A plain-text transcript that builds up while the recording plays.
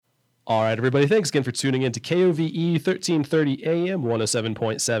All right, everybody, thanks again for tuning in to KOVE 1330 AM, 107.7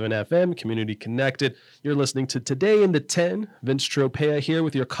 FM, Community Connected. You're listening to Today in the 10. Vince Tropea here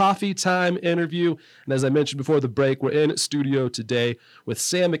with your coffee time interview. And as I mentioned before the break, we're in studio today with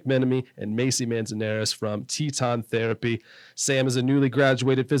Sam McMenamy and Maycee Manzanares from Teton Therapy. Sam is a newly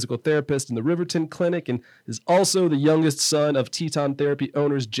graduated physical therapist in the Riverton Clinic and is also the youngest son of Teton Therapy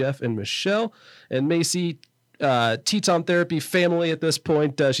owners Jeff and Michelle. And Maycee, Teton Therapy family at this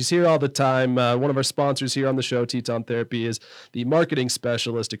point. She's here all the time. One of our sponsors here on the show, Teton Therapy, is the marketing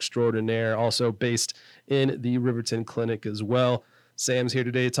specialist extraordinaire, also based in the Riverton Clinic as well. Sam's here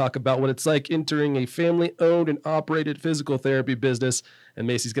today to talk about what it's like entering a family-owned and operated physical therapy business. And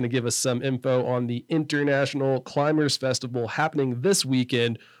Maycee's going to give us some info on the International Climbers Festival happening this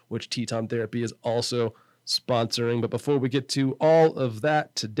weekend, which Teton Therapy is also sponsoring. But before we get to all of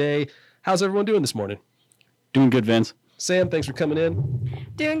that today, how's everyone doing this morning? Doing good, Vince. Sam, thanks for coming in.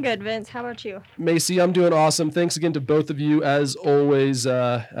 Doing good, Vince. How about you? Maycee, I'm doing awesome. Thanks again to both of you, as always,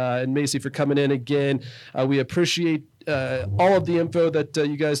 and Maycee for coming in again. We appreciate all of the info that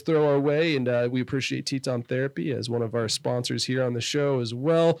you guys throw our way, and we appreciate Teton Therapy as one of our sponsors here on the show as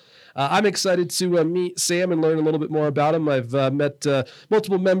well. I'm excited to meet Sam and learn a little bit more about him. I've met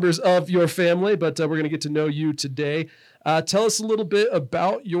multiple members of your family, but we're going to get to know you today. Tell us a little bit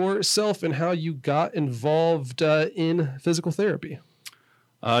about yourself and how you got involved in physical therapy.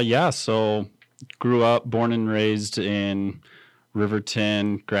 So grew up, born and raised in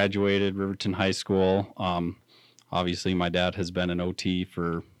Riverton, graduated Riverton High School. Obviously, my dad has been an OT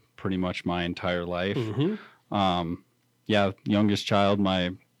for pretty much my entire life. Mm-hmm. Youngest child.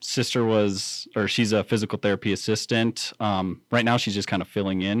 My sister she's a physical therapy assistant. Right now she's just kind of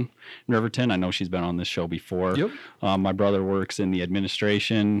filling in Riverton. I know she's been on this show before. Yep. My brother works in the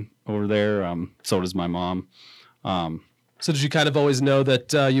administration over there. So does my mom. So did you kind of always know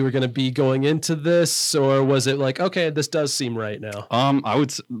that you were going to be going into this, or was it like, okay, this does seem right now?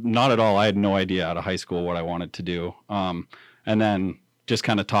 Not at all. I had no idea out of high school what I wanted to do. And then just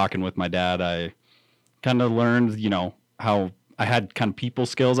kind of talking with my dad, I kind of learned, how I had kind of people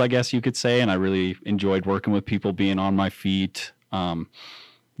skills, I guess you could say, and I really enjoyed working with people, being on my feet.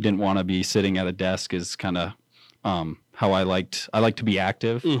 Didn't want to be sitting at a desk is kind of how I like to be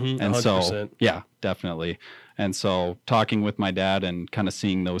active. Mm-hmm, and 100%. So, yeah, definitely. And so talking with my dad and kind of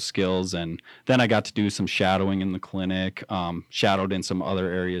seeing those skills, and then I got to do some shadowing in the clinic, shadowed in some other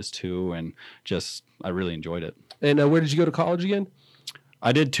areas too, and I really enjoyed it. And where did you go to college again?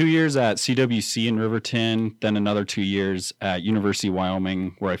 I did 2 years at CWC in Riverton, then another 2 years at University of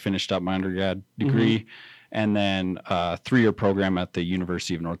Wyoming, where I finished up my undergrad degree, mm-hmm. and then a 3-year program at the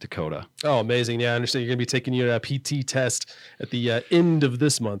University of North Dakota. Oh, amazing. Yeah, I understand you're going to be taking your PT test at the end of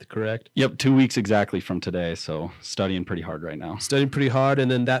this month, correct? Yep, 2 weeks exactly from today, so studying pretty hard right now. Studying pretty hard, and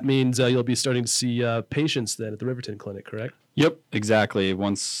then that means you'll be starting to see patients then at the Riverton Clinic, correct? Yep, exactly.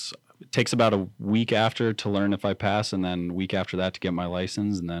 It takes about a week after to learn if I pass, and then a week after that to get my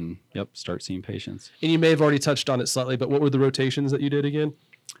license, and then, start seeing patients. And you may have already touched on it slightly, but what were the rotations that you did again?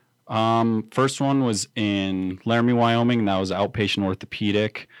 First one was in Laramie, Wyoming, and that was outpatient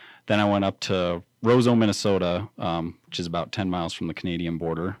orthopedic. Then I went up to Roseau, Minnesota, which is about 10 miles from the Canadian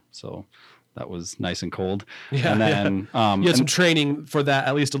border, so that was nice and cold. Yeah, and then you had some training for that,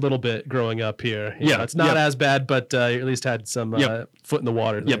 at least a little bit growing up here. It's not as bad, but you at least had some foot in the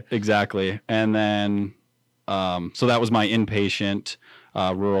water there. Yep, exactly. And then, so that was my inpatient,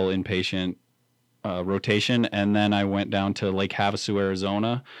 rural inpatient rotation. And then I went down to Lake Havasu,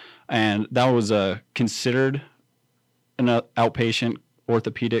 Arizona, and that was considered an outpatient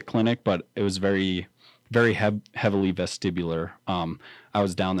orthopedic clinic, but it was very, very heavily vestibular. I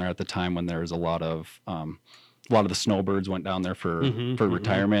was down there at the time when there was a lot of the snowbirds went down there for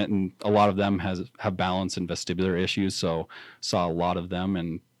retirement, and a lot of them have balance and vestibular issues. So saw a lot of them,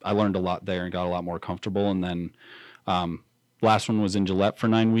 and I learned a lot there and got a lot more comfortable. And then last one was in Gillette for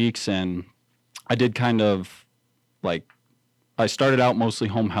 9 weeks, and I did kind of I started out mostly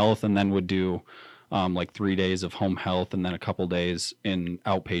home health, and then would do 3 days of home health, and then a couple days in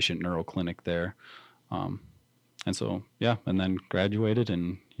outpatient neuro clinic there. And so, and then graduated,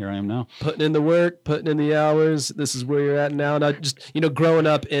 and here I am now. Putting in the work, putting in the hours. This is where you're at now. Now, just, growing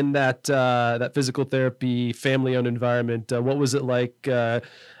up in that physical therapy, family-owned environment, what was it like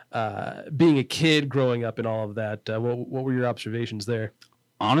being a kid growing up in all of that? What were your observations there?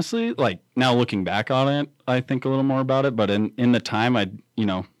 Honestly, now looking back on it, I think a little more about it. But in the time, I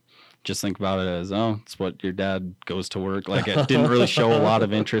just think about it as, it's what your dad goes to work. I didn't really show a lot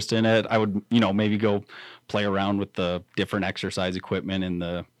of interest in it. I would, maybe go play around with the different exercise equipment in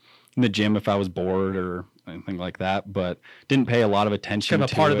the gym if I was bored, or, anything like that, but didn't pay a lot of attention Kind of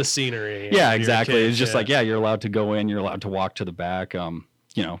to a part it. of the scenery. Yeah, exactly. It's just like, yeah, you're allowed to go in, you're allowed to walk to the back.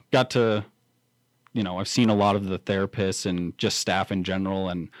 Got to, I've seen a lot of the therapists and just staff in general,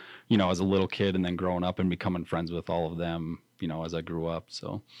 and, as a little kid and then growing up and becoming friends with all of them, as I grew up.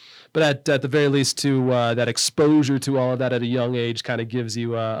 So, but at the very least, to that exposure to all of that at a young age kind of gives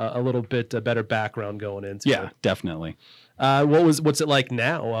you a little bit better background going into it. Yeah, definitely. What's it like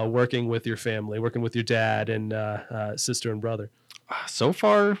now working with your family, working with your dad and sister and brother? So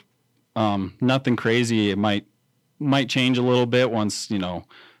far, nothing crazy. It might change a little bit once,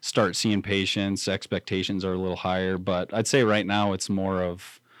 start seeing patients. Expectations are a little higher, but I'd say right now it's more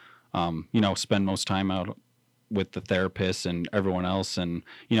of, spend most time out with the therapist and everyone else. And,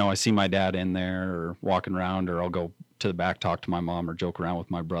 I see my dad in there or walking around, or I'll go to the back, talk to my mom or joke around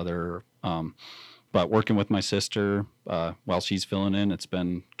with my brother. But working with my sister while she's filling in, it's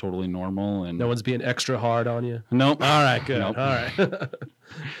been totally normal. And no one's being extra hard on you? Nope. All right, good. Nope. All right.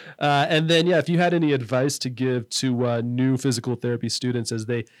 And then, if you had any advice to give to new physical therapy students as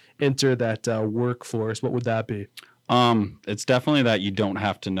they enter that workforce, what would that be? It's definitely that you don't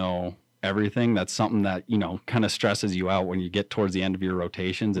have to know everything. That's something that, kind of stresses you out when you get towards the end of your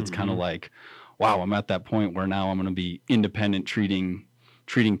rotations. It's kind of like, wow, I'm at that point where now I'm going to be independent treating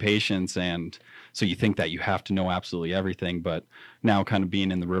patients. And so you think that you have to know absolutely everything, but now kind of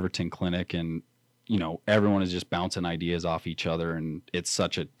being in the Riverton clinic and, everyone is just bouncing ideas off each other, and it's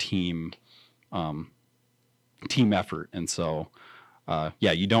such a team effort. And so,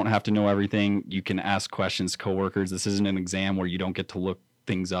 you don't have to know everything. You can ask questions to coworkers. This isn't an exam where you don't get to look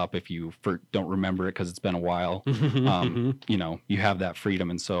things up if you don't remember it because it's been a while. You have that freedom.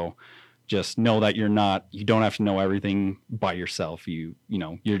 And so just know that you don't have to know everything by yourself. You're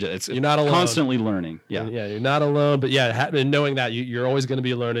not alone. Constantly learning. Yeah. Yeah. You're not alone, but knowing that you're always going to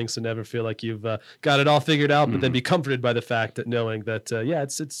be learning. So never feel like you've got it all figured out, but then be comforted by the fact that knowing that,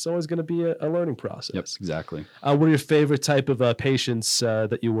 it's always going to be a learning process. Yep, exactly. What are your favorite type of patients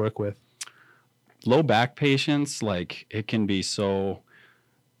that you work with? Low back patients, like there can be so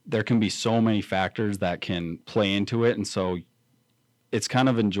many factors that can play into it. And so it's kind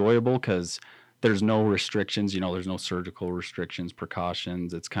of enjoyable because there's no restrictions, there's no surgical restrictions,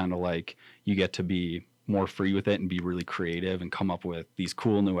 precautions. It's kind of like you get to be more free with it and be really creative and come up with these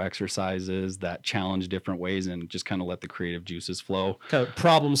cool new exercises that challenge different ways and just kind of let the creative juices flow. Kind of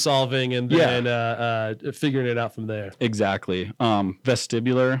problem solving and then figuring it out from there. Exactly.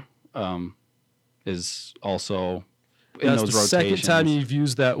 Vestibular is also... That's the second time you've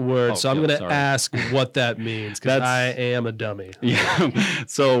used that word, so I'm going to ask what that means, because I am a dummy. Yeah.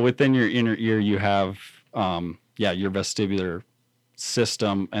 So within your inner ear, you have your vestibular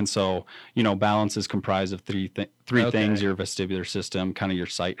system, and so balance is comprised of three things: your vestibular system, kind of your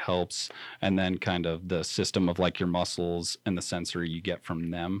sight helps, and then kind of the system of like your muscles and the sensory you get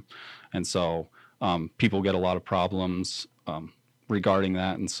from them. And so people get a lot of problems regarding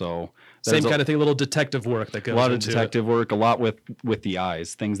that, and so same kind of thing, a little detective work that goes into a lot of detective work, a lot with the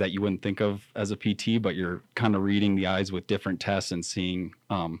eyes, things that you wouldn't think of as a PT, but you're kind of reading the eyes with different tests and seeing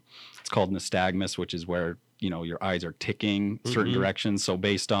it's called nystagmus, which is where your eyes are ticking certain directions. So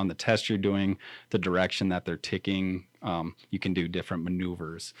based on the test you're doing, the direction that they're ticking, you can do different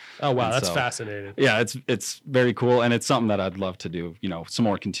maneuvers. Oh wow, that's fascinating. Yeah, it's very cool, and it's something that I'd love to do some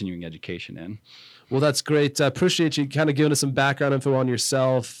more continuing education in. Well, that's great. I appreciate you kind of giving us some background info on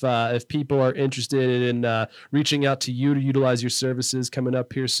yourself. If people are interested in reaching out to you to utilize your services coming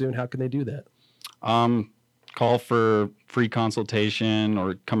up here soon, how can they do that? Call for free consultation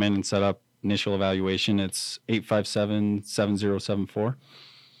or come in and set up initial evaluation. It's 857-7074.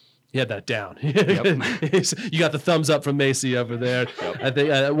 You had that down. Yep. You got the thumbs up from Maycee over there. Yep. I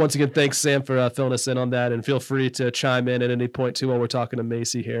think once again, thanks Sam for filling us in on that, and feel free to chime in at any point too while we're talking to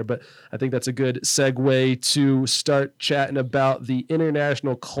Maycee here. But I think that's a good segue to start chatting about the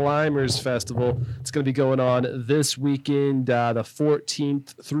International Climbers Festival. It's going to be going on this weekend, the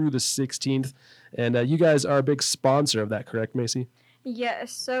 14th through the 16th, and you guys are a big sponsor of that, correct, Maycee?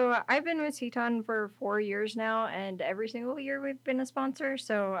 Yes, so I've been with Teton for 4 years now, and every single year we've been a sponsor,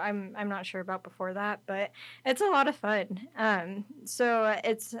 so I'm not sure about before that, but it's a lot of fun. So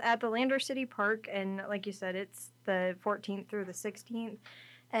it's at the Lander City Park, and like you said, it's the 14th through the 16th.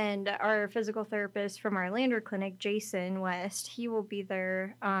 And our physical therapist from our Lander clinic, Jason West, he will be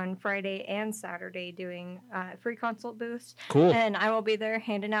there on Friday and Saturday doing free consult booths. Cool. And I will be there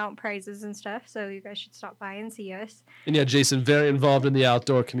handing out prizes and stuff, so you guys should stop by and see us. And yeah, Jason, very involved in the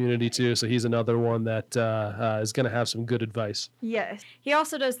outdoor community too, so he's another one that is going to have some good advice. Yes. He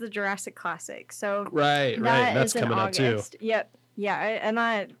also does the Jurassic Classic, so right. That's coming up too. Yep. Yeah, and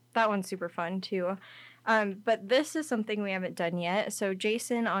that one's super fun too. But this is something we haven't done yet. So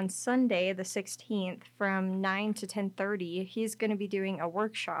Jason on Sunday, the 16th, from 9 to 10:30, he's going to be doing a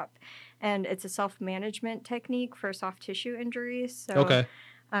workshop, and it's a self-management technique for soft tissue injuries. So Okay.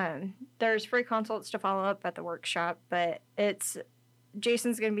 There's free consults to follow up at the workshop, but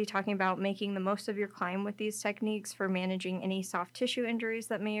Jason's going to be talking about making the most of your climb with these techniques for managing any soft tissue injuries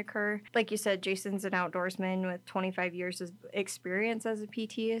that may occur. Like you said, Jason's an outdoorsman with 25 years of experience as a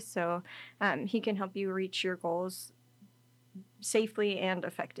PT, so he can help you reach your goals safely and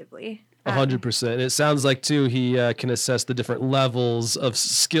effectively. 100%. It sounds like, too, he can assess the different levels of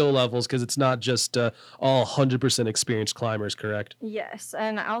skill levels, because it's not just all 100% experienced climbers, correct? Yes,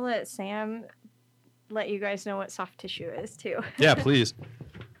 and I'll let Sam let you guys know what soft tissue is, too. Yeah, please.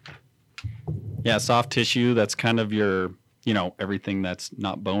 Yeah, soft tissue, that's kind of your, everything that's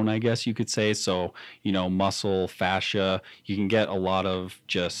not bone, I guess you could say. So, muscle, fascia, you can get a lot of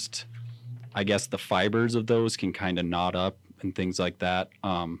just, I guess the fibers of those can kind of knot up and things like that.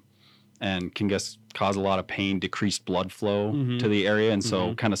 And can cause a lot of pain, decreased blood flow to the area. And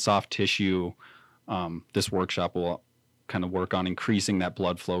so kind of soft tissue, this workshop will kind of work on increasing that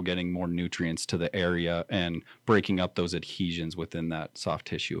blood flow, getting more nutrients to the area, and breaking up those adhesions within that soft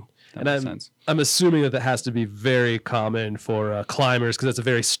tissue. That makes sense. I'm assuming that has to be very common for climbers, because that's a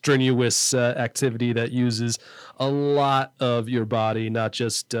very strenuous activity that uses a lot of your body, not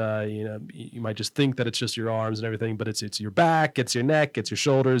just, you might just think that it's just your arms and everything, but it's your back, it's your neck, it's your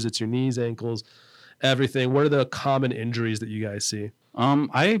shoulders, it's your knees, ankles, everything. What are the common injuries that you guys see?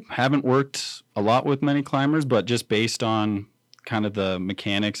 I haven't worked a lot with many climbers, but just based on kind of the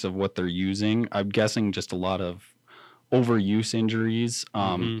mechanics of what they're using, I'm guessing just a lot of overuse injuries.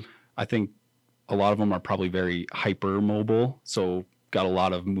 I think a lot of them are probably very hypermobile, so got a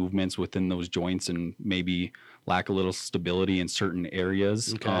lot of movements within those joints and maybe lack a little stability in certain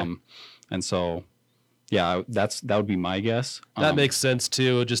areas. Okay. And so, yeah, that would be my guess. That makes sense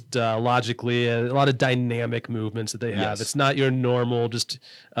too. Just logically, a lot of dynamic movements that they have. Yes. It's not your normal just.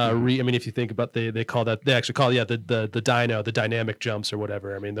 I mean, if you think about, they actually call the dynamic jumps or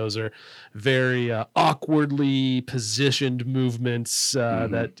whatever. I mean, those are very awkwardly positioned movements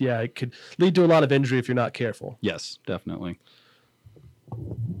that it could lead to a lot of injury if you're not careful. Yes, definitely.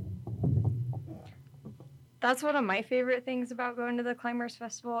 That's one of my favorite things about going to the Climbers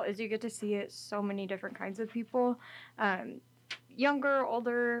Festival is you get to see so many different kinds of people, younger,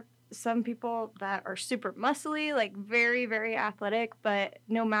 older, some people that are super muscly, like very, very athletic, but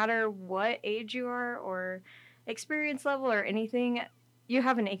no matter what age you are or experience level or anything, you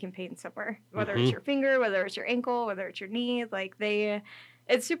have an ache and pain somewhere, whether it's your finger, whether it's your ankle, whether it's your knee,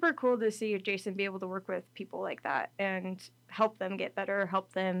 it's super cool to see Jason be able to work with people like that and help them get better,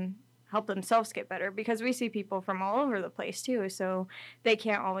 help themselves get better, because we see people from all over the place too, so they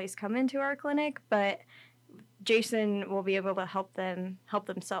can't always come into our clinic, but Jason will be able to help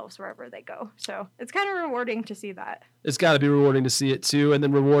themselves wherever they go. So it's kind of rewarding to see that. It's got to be rewarding to see it too, and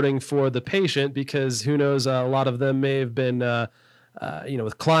then rewarding for the patient, because who knows, a lot of them may have been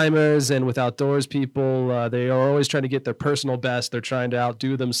with climbers and with outdoors people, they are always trying to get their personal best. They're trying to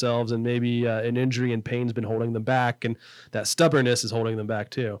outdo themselves, and maybe an injury and pain's been holding them back, and that stubbornness is holding them back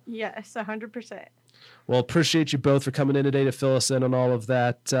too. Yes, 100%. Well, appreciate you both for coming in today to fill us in on all of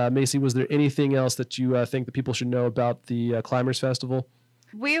that. Maycee, was there anything else that you think that people should know about the Climbers Festival?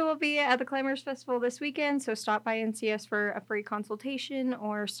 We will be at the Climbers Festival this weekend, so stop by and see us for a free consultation,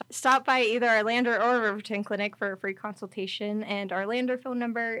 or stop by either our Lander or Riverton clinic for a free consultation. And our Lander phone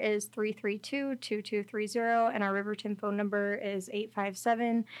number is 332-2230, and our Riverton phone number is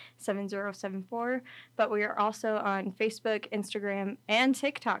 857-7074. But we are also on Facebook, Instagram, and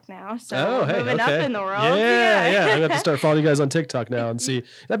TikTok now, so moving up in the world. Yeah. I'm going to have to start following you guys on TikTok now and see.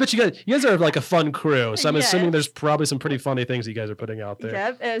 I bet you guys are like a fun crew, so I'm assuming there's probably some pretty funny things you guys are putting out there.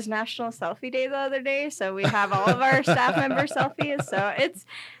 Yep, it was National Selfie Day the other day, so we have all of our staff member selfies, so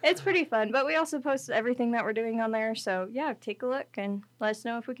it's pretty fun. But we also post everything that we're doing on there, so yeah, take a look and let us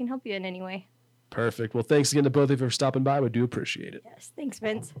know if we can help you in any way. Perfect. Well, thanks again to both of you for stopping by. We do appreciate it. Yes, thanks,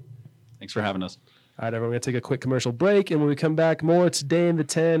 Vince. Thanks for having us. All right, everyone, we're going to take a quick commercial break, and when we come back, more Today in the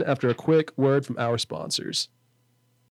 10 after a quick word from our sponsors.